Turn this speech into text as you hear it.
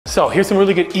So here's some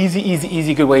really good,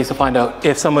 easy good ways to find out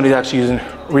if someone is actually using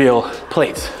real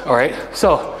plates, all right?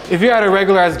 So if you're at a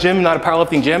regular ass gym, not a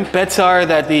powerlifting gym, bets are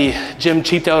that the gym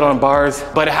cheaped out on bars,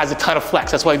 but it has a ton of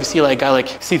flex. That's why if you see like a guy like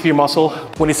C3 Muscle,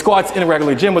 when he squats in a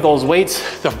regular gym with those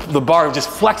weights, the bar just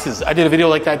flexes. I did a video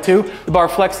like that too. The bar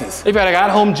flexes. If you're at an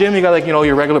at-home gym, you got like, you know,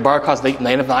 your regular bar costs like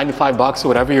 $95 or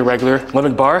whatever, your regular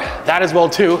limit bar, that as well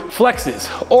too flexes.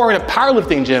 Or in a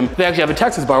powerlifting gym, they actually have a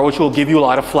Texas bar, which will give you a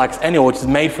lot of flex anyway, which is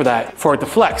made for that, for it to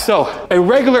flex. So a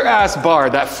regular ass bar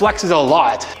that flexes a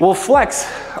lot will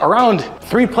flex around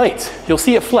 3 plates. You'll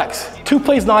see it flex. 2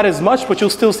 plates, not as much, but you'll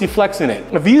still see flex in it.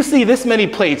 If you see this many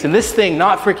plates and this thing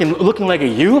not freaking looking like a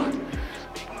U,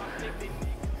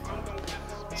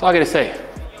 that's all I gotta say.